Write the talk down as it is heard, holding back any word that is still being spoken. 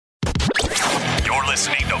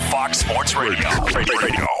listening to Fox Sports Radio.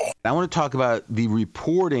 I want to talk about the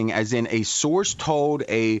reporting, as in a source told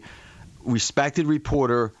a respected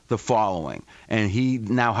reporter the following, and he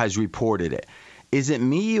now has reported it. Is it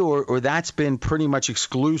me, or that's been pretty much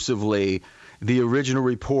exclusively the original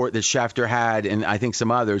report that Schefter had, and I think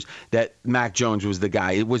some others, that Mac Jones was the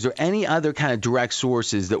guy? Was there any other kind of direct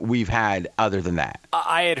sources that we've had other than that?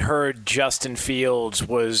 I had heard Justin Fields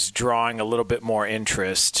was drawing a little bit more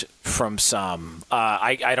interest from some.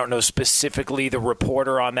 I don't know specifically the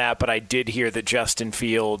reporter on that, but I did hear that Justin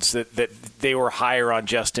Fields, that they were higher on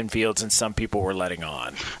Justin Fields than some people were letting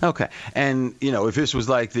on. Okay. And, if this was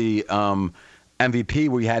like the MVP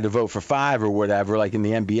where you had to vote for 5 or whatever, like in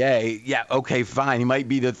the NBA, yeah, okay, fine. He might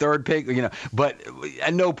be the third pick, but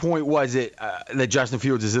at no point was it that Justin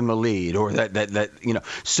Fields is in the lead or that.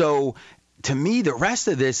 So to me, the rest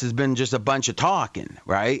of this has been just a bunch of talking,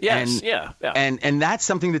 right? Yes, yeah. And that's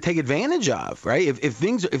something to take advantage of, right? If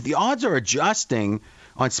the odds are adjusting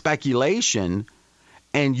on speculation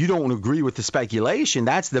and you don't agree with the speculation,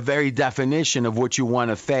 that's the very definition of what you want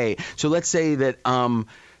to fade. So let's say that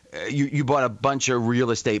you bought a bunch of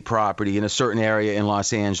real estate property in a certain area in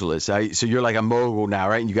Los Angeles. So you're like a mogul now,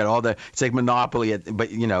 right? And you got all it's like Monopoly, but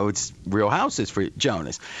it's real houses for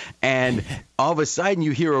Jonas. And all of a sudden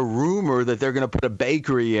you hear a rumor that they're going to put a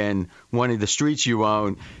bakery in one of the streets you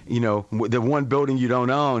own, the one building you don't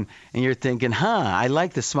own. And you're thinking, I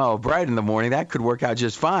like the smell of bread in the morning. That could work out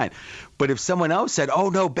just fine. But if someone else said, oh,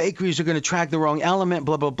 no, bakeries are going to attract the wrong element,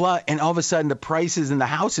 blah, blah, blah, and all of a sudden the prices in the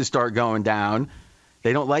houses start going down,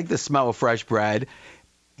 they don't like the smell of fresh bread,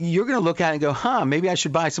 you're going to look at it and go, maybe I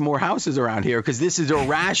should buy some more houses around here because this is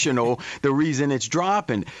irrational, the reason it's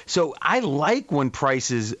dropping. So I like when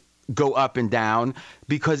prices go up and down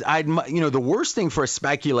because the worst thing for a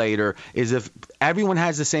speculator is if everyone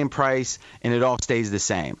has the same price and it all stays the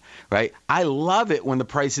same, right? I love it when the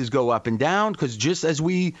prices go up and down because just as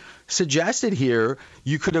we suggested here,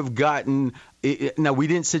 you could have gotten now, we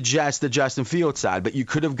didn't suggest the Justin Fields side, but you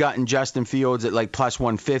could have gotten Justin Fields at like plus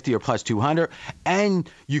 150 or plus 200, and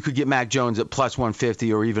you could get Mac Jones at plus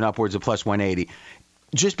 150 or even upwards of plus 180.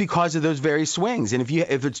 Just because of those very swings. And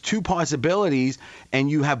if it's two possibilities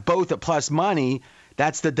and you have both at plus money,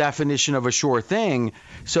 that's the definition of a sure thing.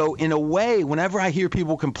 So in a way, whenever I hear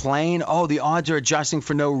people complain, the odds are adjusting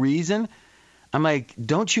for no reason, I'm like,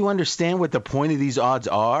 don't you understand what the point of these odds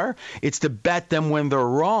are? It's to bet them when they're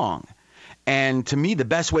wrong. And to me, the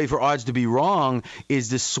best way for odds to be wrong is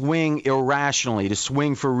to swing irrationally, to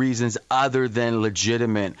swing for reasons other than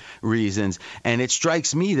legitimate reasons. And it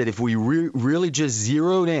strikes me that if we really just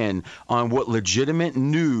zeroed in on what legitimate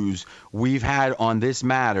news we've had on this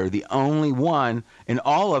matter, the only one in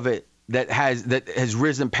all of it that has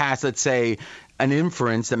risen past, let's say, an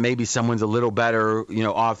inference that maybe someone's a little better,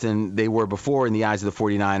 off than they were before in the eyes of the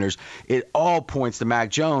 49ers, it all points to Mac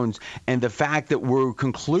Jones. And the fact that we're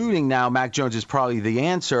concluding now Mac Jones is probably the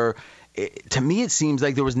answer, to me it seems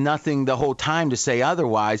like there was nothing the whole time to say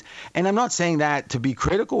otherwise. And I'm not saying that to be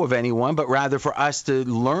critical of anyone, but rather for us to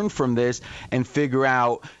learn from this and figure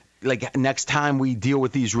out, like, next time we deal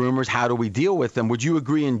with these rumors, how do we deal with them? Would you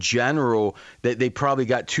agree in general that they probably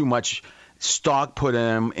got too much stock put in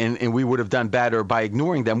them and we would have done better by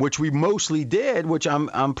ignoring them, which we mostly did, which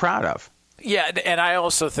I'm proud of? Yeah, and I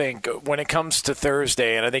also think when it comes to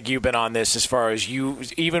Thursday, and I think you've been on this as far as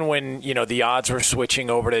even when, the odds were switching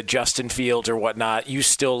over to Justin Fields or whatnot, you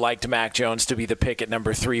still liked Mac Jones to be the pick at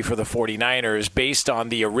number 3 for the 49ers based on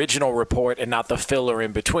the original report and not the filler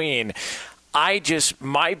in between.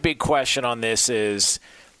 My big question on this is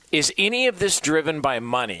any of this driven by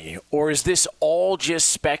money, or is this all just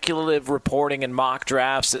speculative reporting and mock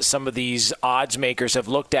drafts that some of these odds makers have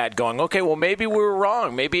looked at going, okay, well, maybe we were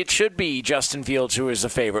wrong. Maybe it should be Justin Fields who is the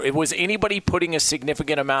favorite. Was anybody putting a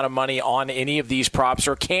significant amount of money on any of these props,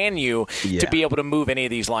 or can you to be able to move any of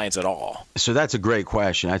these lines at all? So that's a great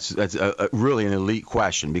question. That's a really an elite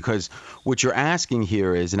question, because what you're asking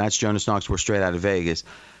here is, and that's Jonas Knox, we're straight out of Vegas.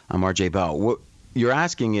 I'm RJ Bell. What you're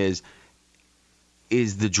asking is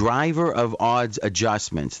the driver of odds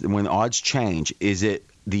adjustments, when odds change, is it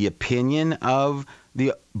the opinion of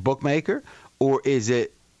the bookmaker, or is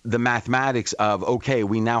it the mathematics of, okay,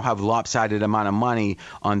 we now have lopsided amount of money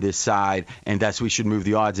on this side, and thus we should move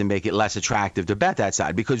the odds and make it less attractive to bet that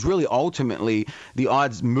side? Because really, ultimately, the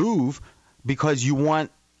odds move because you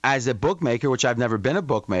want as a bookmaker, which I've never been a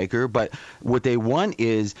bookmaker, but what they want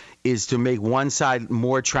is to make one side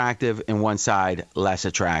more attractive and one side less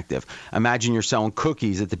attractive. Imagine you're selling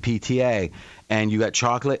cookies at the PTA, and you got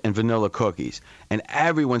chocolate and vanilla cookies, and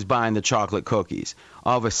everyone's buying the chocolate cookies.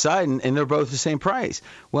 All of a sudden, and they're both the same price.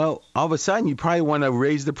 Well, all of a sudden, you probably want to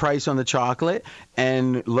raise the price on the chocolate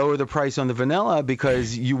and lower the price on the vanilla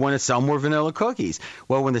because you want to sell more vanilla cookies.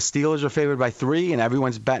 Well, when the Steelers are favored by 3 and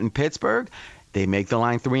everyone's betting Pittsburgh, they make the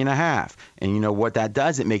line 3.5. And you know what that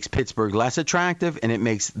does? It makes Pittsburgh less attractive, and it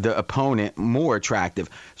makes the opponent more attractive.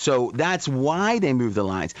 So that's why they move the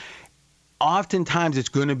lines. Oftentimes, it's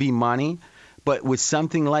going to be money. But with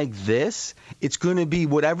something like this, it's going to be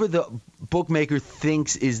whatever the bookmaker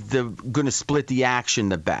thinks is going to split the action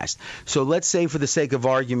the best. So let's say, for the sake of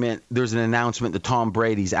argument, there's an announcement that Tom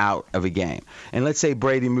Brady's out of a game. And let's say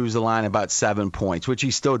Brady moves the line about 7 points, which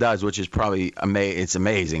he still does, which is probably it's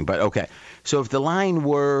amazing. But okay. So if the line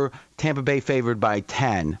were Tampa Bay favored by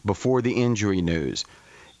 10 before the injury news,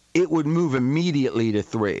 it would move immediately to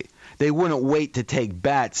 3. They wouldn't wait to take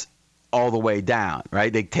bets all the way down,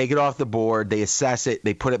 right? They take it off the board, they assess it,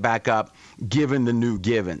 they put it back up, given the new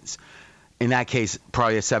givens. In that case,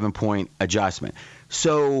 probably a 7-point adjustment.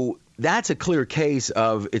 So that's a clear case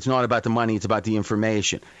of it's not about the money, it's about the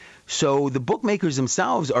information. So the bookmakers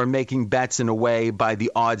themselves are making bets in a way by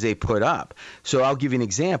the odds they put up. So I'll give you an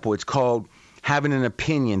example. It's called having an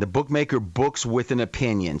opinion. The bookmaker books with an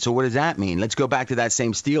opinion. So what does that mean? Let's go back to that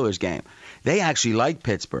same Steelers game. They actually like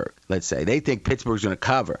Pittsburgh, let's say. They think Pittsburgh's going to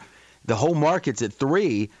cover. The whole market's at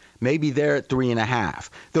 3. Maybe they're at 3.5.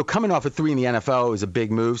 Though coming off of 3 in the NFL is a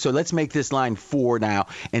big move. So let's make this line 4 now,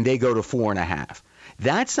 and they go to 4.5.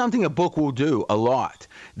 That's something a book will do a lot.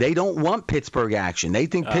 They don't want Pittsburgh action. They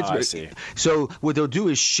think Pittsburgh. I see. So what they'll do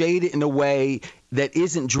is shade it in a way that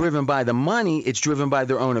isn't driven by the money, it's driven by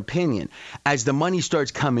their own opinion. As the money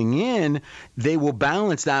starts coming in, they will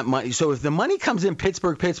balance that money. So if the money comes in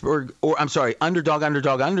Pittsburgh, or I'm sorry, underdog,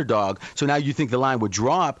 so now you think the line would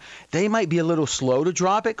drop, they might be a little slow to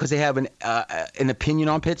drop it because they have an opinion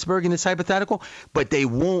on Pittsburgh in this hypothetical, but they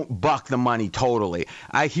won't buck the money totally.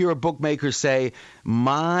 I hear a bookmaker say,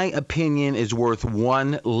 my opinion is worth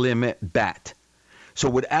 1 limit bet. So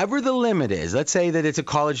whatever the limit is, let's say that it's a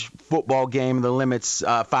college football game, the limit's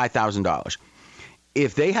 $5,000.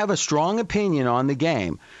 If they have a strong opinion on the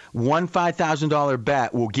game, one $5,000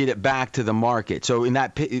 bet will get it back to the market. So in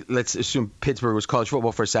that, let's assume Pittsburgh was college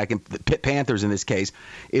football for a second, the Pitt Panthers in this case.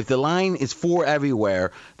 If the line is 4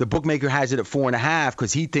 everywhere, the bookmaker has it at 4.5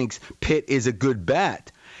 because he thinks Pitt is a good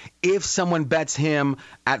bet. If someone bets him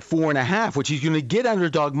at 4.5, which he's going to get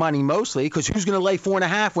underdog money mostly, because who's going to lay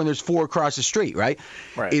 4.5 when there's 4 across the street, right?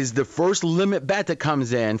 Is the first limit bet that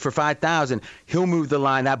comes in for 5,000, he'll move the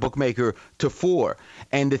line, that bookmaker, to 4.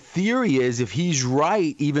 And the theory is if he's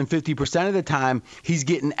right, even 50% of the time, he's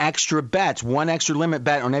getting extra bets, 1 extra limit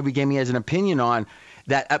bet on every game he has an opinion on.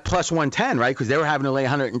 That at plus 110, right? Because they were having to lay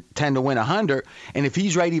 110 to win 100. And if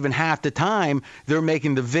he's right even half the time, they're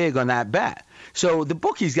making the vig on that bet. So the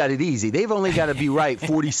bookies got it easy. They've only got to be right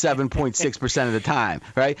 47.6% of the time,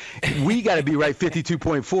 right? We got to be right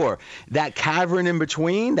 52.4. That cavern in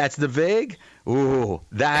between, that's the vig. Ooh,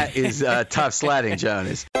 that is tough sledding,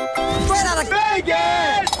 Jonas. Straight out of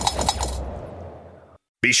Vegas!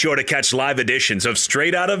 Be sure to catch live editions of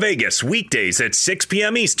Straight Outta Vegas weekdays at 6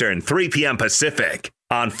 p.m. Eastern, 3 p.m. Pacific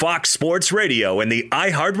on Fox Sports Radio and the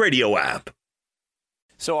iHeartRadio app.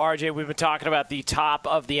 So, RJ, we've been talking about the top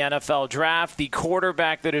of the NFL draft, the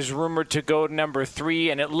quarterback that is rumored to go to number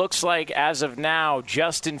 3, and it looks like, as of now,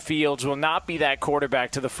 Justin Fields will not be that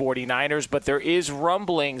quarterback to the 49ers, but there is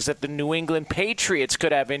rumblings that the New England Patriots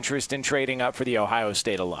could have interest in trading up for the Ohio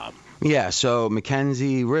State alum. Yeah, so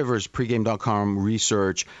Mackenzie Rivers, pregame.com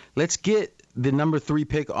research. Let's get the number 3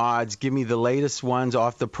 pick odds. Give me the latest ones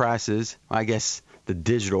off the presses, I guess the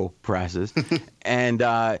digital presses, and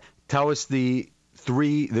tell us the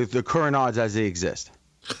current odds as they exist.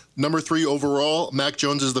 Number 3 overall, Mac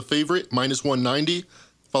Jones is the favorite, minus 190,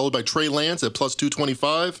 followed by Trey Lance at plus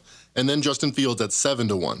 225, and then Justin Fields at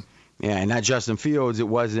 7-1. Yeah, and that Justin Fields, it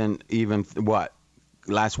wasn't even,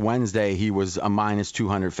 last Wednesday he was a minus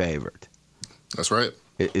 200 favorite. That's right.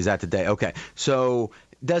 Is that the day? Okay. So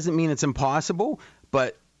doesn't mean it's impossible,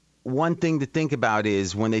 but one thing to think about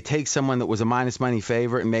is when they take someone that was a minus money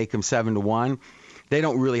favorite and make them 7-1, they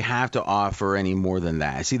don't really have to offer any more than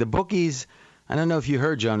that. See, the bookies, I don't know if you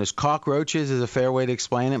heard, Jonas, cockroaches is a fair way to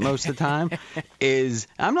explain it most of the time.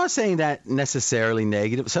 I'm not saying that necessarily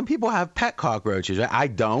negative. Some people have pet cockroaches. Right? I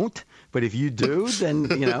don't, but if you do, then,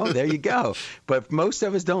 there you go. But most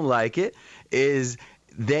of us don't like it.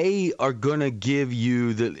 they are going to give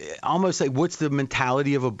you almost like, what's the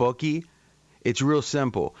mentality of a bookie? It's real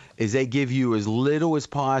simple. Is they give you as little as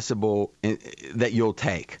possible that you'll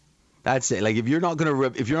take. That's it. Like if you're not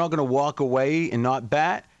going to walk away and not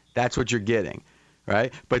bet, that's what you're getting,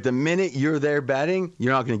 right? But the minute you're there betting,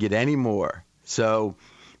 you're not going to get any more. So,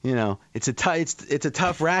 it's a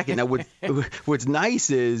tough racket. Now, what's nice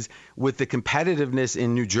is with the competitiveness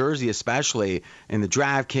in New Jersey, especially in the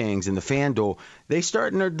DraftKings and the FanDuel, they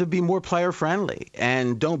starting to be more player friendly.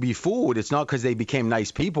 And don't be fooled. It's not because they became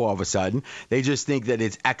nice people all of a sudden. They just think that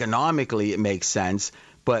it's economically it makes sense.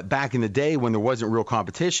 But back in the day when there wasn't real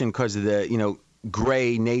competition because of the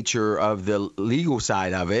gray nature of the legal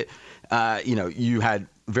side of it, you had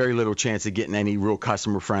very little chance of getting any real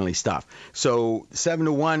customer-friendly stuff. So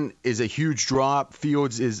 7-1 is a huge drop.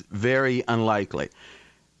 Fields is very unlikely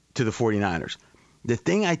to the 49ers. The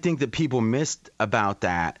thing I think that people missed about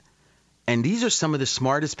that, and these are some of the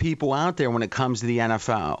smartest people out there when it comes to the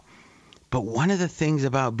NFL, but one of the things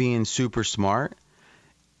about being super smart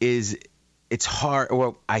is it's hard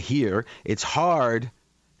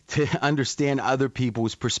to understand other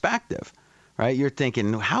people's perspective. Right? You're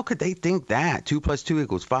thinking, how could they think that? 2 +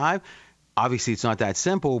 2 = 5? Obviously, it's not that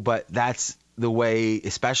simple, but that's the way,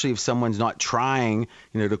 especially if someone's not trying,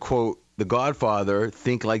 to quote The Godfather,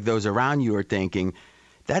 think like those around you are thinking.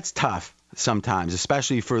 That's tough sometimes,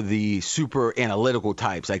 especially for the super analytical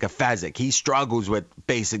types, like a Fezzik. He struggles with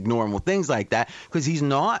basic, normal things like that because he's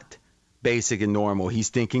not basic and normal. He's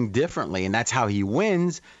thinking differently, and that's how he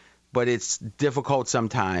wins, but it's difficult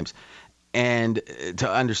sometimes. And to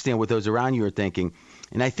understand what those around you are thinking.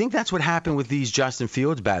 And I think that's what happened with these Justin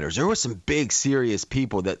Fields batters. There were some big, serious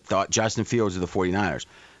people that thought Justin Fields of the 49ers.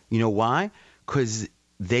 You know why? Because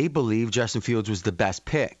they believed Justin Fields was the best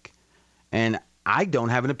pick. And I don't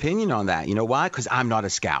have an opinion on that. You know why? Because I'm not a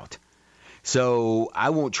scout. So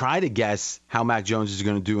I won't try to guess how Mac Jones is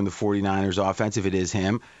going to do in the 49ers offense if it is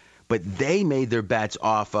him. But they made their bets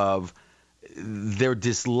off of their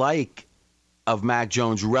dislike of Mac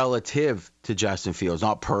Jones relative to Justin Fields,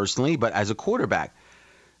 not personally, but as a quarterback.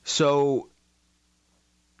 So,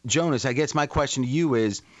 Jonas, I guess my question to you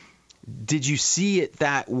is, did you see it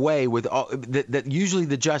that way with all that usually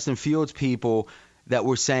the Justin Fields people that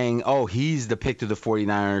were saying, oh, he's the pick to the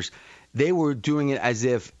 49ers, they were doing it as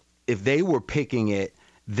if they were picking it,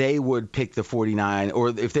 they would pick the 49, or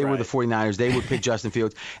if they were the 49ers, they would pick Justin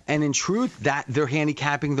Fields. And in truth, that they're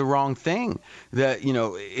handicapping the wrong thing. That,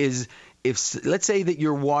 if let's say that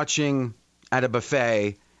you're watching at a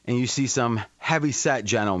buffet and you see some heavy-set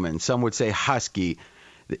gentleman, some would say husky,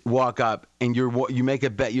 walk up and you make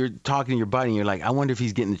a bet. You're talking to your buddy and you're like, I wonder if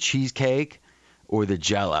he's getting the cheesecake or the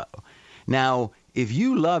Jell-O. Now, if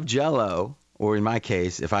you love Jell-O, or in my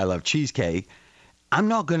case, if I love cheesecake, I'm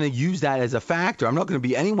not going to use that as a factor. I'm not going to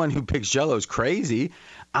be anyone who picks Jell-O is crazy.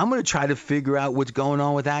 I'm going to try to figure out what's going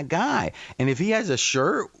on with that guy. And if he has a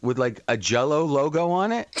shirt with like a Jell-O logo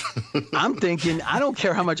on it, I'm thinking, I don't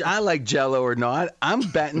care how much I like Jell-O or not. I'm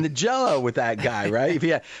betting the Jell-O with that guy, right? If he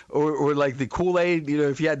had, or like the Kool-Aid,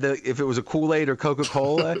 if it was a Kool-Aid or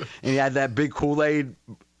Coca-Cola and he had that big Kool-Aid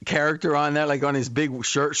character on there, like on his big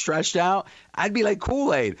shirt stretched out, I'd be like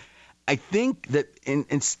Kool-Aid. I think that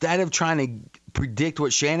instead of trying to predict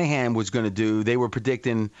what Shanahan was going to do, they were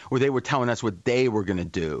predicting, or they were telling us what they were going to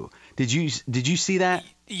do. Did you see that?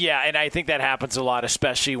 Yeah, and I think that happens a lot,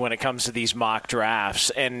 especially when it comes to these mock drafts,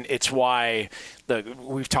 and it's why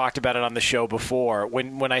we've talked about it on the show before.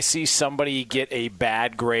 When I see somebody get a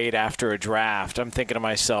bad grade after a draft, I'm thinking to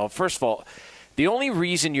myself, first of all, the only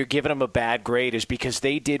reason you're giving them a bad grade is because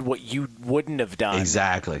they did what you wouldn't have done.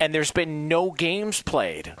 Exactly. And there's been no games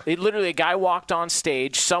played. Literally, a guy walked on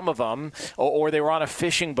stage, some of them, or they were on a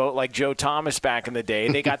fishing boat like Joe Thomas back in the day.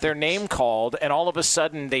 They got their name called, and all of a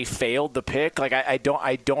sudden they failed the pick. Like I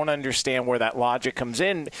don't understand where that logic comes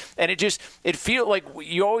in. And it feels like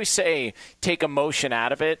you always say, take emotion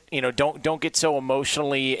out of it. Don't get so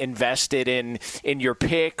emotionally invested in your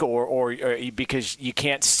pick or because you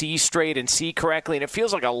can't see straight and see correctly, and it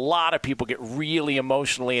feels like a lot of people get really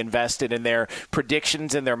emotionally invested in their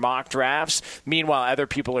predictions and their mock drafts. Meanwhile, other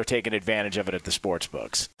people are taking advantage of it at the sports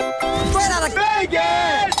books. Straight out of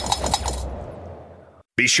Vegas!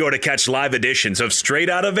 Be sure to catch live editions of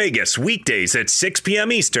Straight Outta Vegas weekdays at 6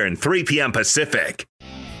 p.m. Eastern, 3 p.m. Pacific.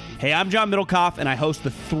 Hey, I'm John Middlecoff, and I host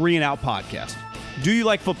the 3 and Out podcast. Do you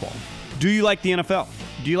like football? Do you like the NFL?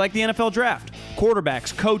 Do you like the NFL draft?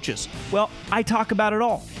 Quarterbacks, coaches? Well, I talk about it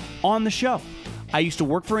all on the show. I used to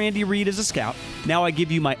work for Andy Reid as a scout. Now I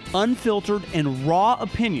give you my unfiltered and raw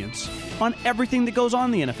opinions on everything that goes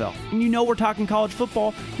on in the NFL. And you know we're talking college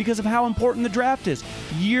football because of how important the draft is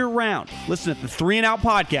year-round. Listen to the 3 and Out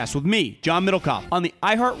podcast with me, John Middlecoff, on the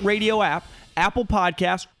iHeartRadio app, Apple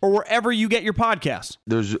Podcasts, or wherever you get your podcasts.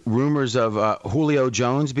 There's rumors of Julio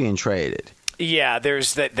Jones being traded. Yeah,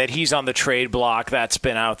 there's that he's on the trade block. That's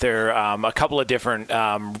been out there. A couple of different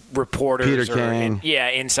reporters, Peter King.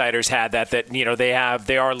 Insiders had that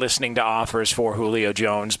they are listening to offers for Julio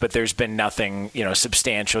Jones, but there's been nothing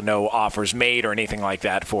substantial, no offers made or anything like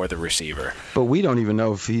that for the receiver. But we don't even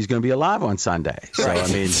know if he's going to be alive on Sunday. So right.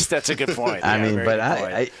 I mean, that's a good point.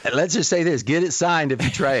 I let's just say this: get it signed if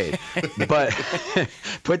you trade, but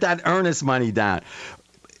put that earnest money down.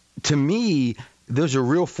 To me, there's a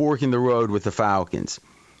real fork in the road with the Falcons.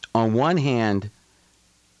 On one hand,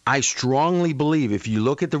 I strongly believe if you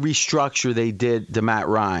look at the restructure they did to Matt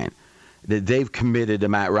Ryan, that they've committed to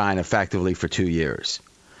Matt Ryan effectively for 2 years.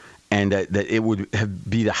 And that it would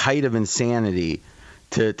be the height of insanity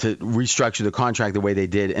to restructure the contract the way they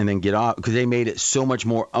did and then get off, because they made it so much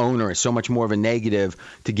more onerous, so much more of a negative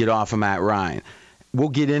to get off of Matt Ryan. We'll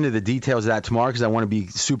get into the details of that tomorrow because I want to be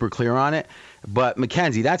super clear on it. But,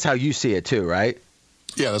 Mackenzie, that's how you see it too, right?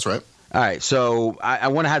 Yeah, that's right. All right, so I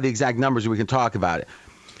want to have the exact numbers so we can talk about it.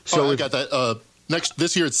 So I got that.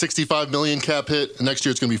 This year it's $65 million cap hit, and next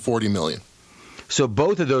year it's going to be $40 million. So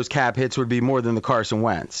both of those cap hits would be more than the Carson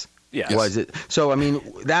Wentz. Yes. Was it? So, I mean,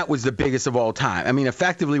 that was the biggest of all time. I mean,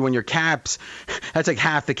 effectively, when your caps, that's like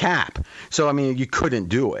half the cap. So, I mean, you couldn't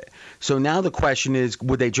do it. So now the question is,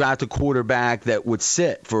 would they draft a quarterback that would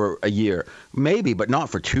sit for a year? Maybe, but not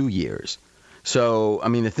for 2 years. So, I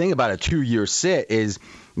mean, the thing about a 2-year sit is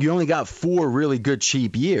you only got 4 really good,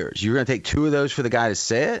 cheap years. You're going to take 2 of those for the guy to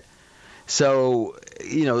sit? So,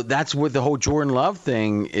 that's where the whole Jordan Love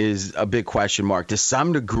thing is a big question mark. To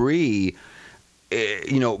some degree,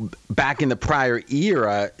 back in the prior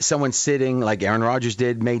era, someone sitting like Aaron Rodgers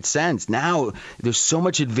did made sense. Now, there's so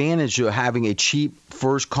much advantage to having a cheap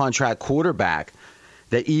first contract quarterback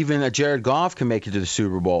that even a Jared Goff can make it to the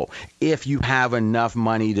Super Bowl if you have enough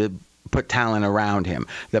money to put talent around him.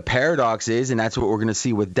 The paradox is, and that's what we're going to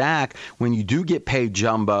see with Dak, when you do get paid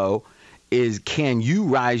jumbo, is can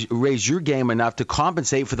you raise your game enough to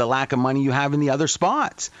compensate for the lack of money you have in the other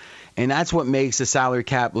spots? And that's what makes the salary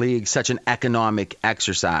cap league such an economic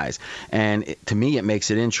exercise. And to me, it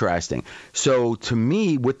makes it interesting. So to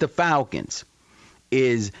me, with the Falcons,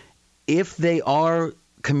 is if they are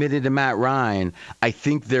committed to Matt Ryan, I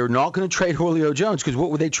think they're not going to trade Julio Jones, because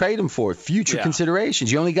what would they trade him for? Future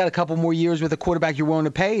considerations. You only got a couple more years with a quarterback you're willing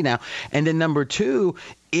to pay now. And then number 2,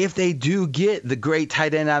 if they do get the great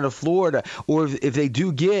tight end out of Florida, or if they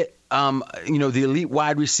do get the elite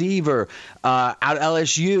wide receiver out of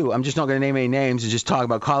LSU, I'm just not going to name any names and just talk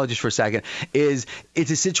about colleges for a second, it's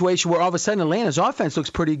a situation where all of a sudden Atlanta's offense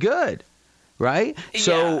looks pretty good. Right?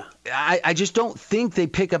 So I just don't think they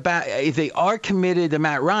pick up. If they are committed to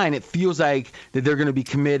Matt Ryan, it feels like that they're going to be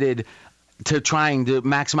committed to trying to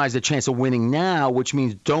maximize the chance of winning now, which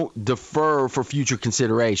means don't defer for future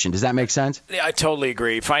consideration. Does that make sense? Yeah, I totally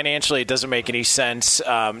agree. Financially, it doesn't make any sense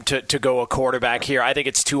to go a quarterback here. I think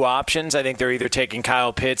it's 2 options. I think they're either taking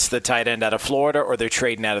Kyle Pitts, the tight end out of Florida, or they're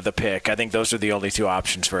trading out of the pick. I think those are the only 2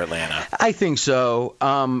 options for Atlanta. I think so.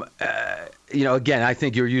 Again, I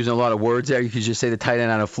think you're using a lot of words there. You could just say the tight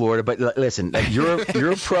end out of Florida. But listen,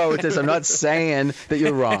 you're a pro at this. I'm not saying that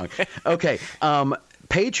you're wrong. Okay.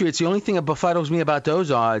 Patriots, the only thing that befuddles me about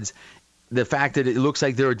those odds, the fact that it looks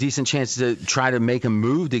like there are a decent chance to try to make a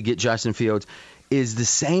move to get Justin Fields, is the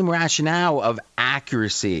same rationale of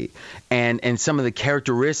accuracy and some of the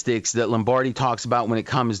characteristics that Lombardi talks about when it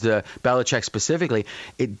comes to Belichick specifically.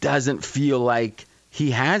 It doesn't feel like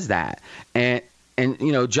he has that. And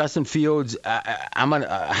Justin Fields, I'm an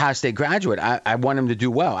Ohio State graduate. I want him to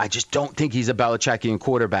do well. I just don't think he's a Belichickian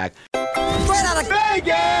quarterback. Straight out of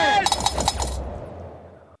Vegas!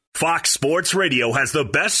 Fox Sports Radio has the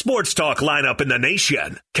best sports talk lineup in the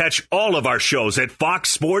nation. Catch all of our shows at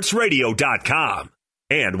foxsportsradio.com.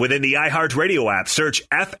 And within the iHeartRadio app, search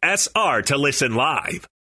FSR to listen live.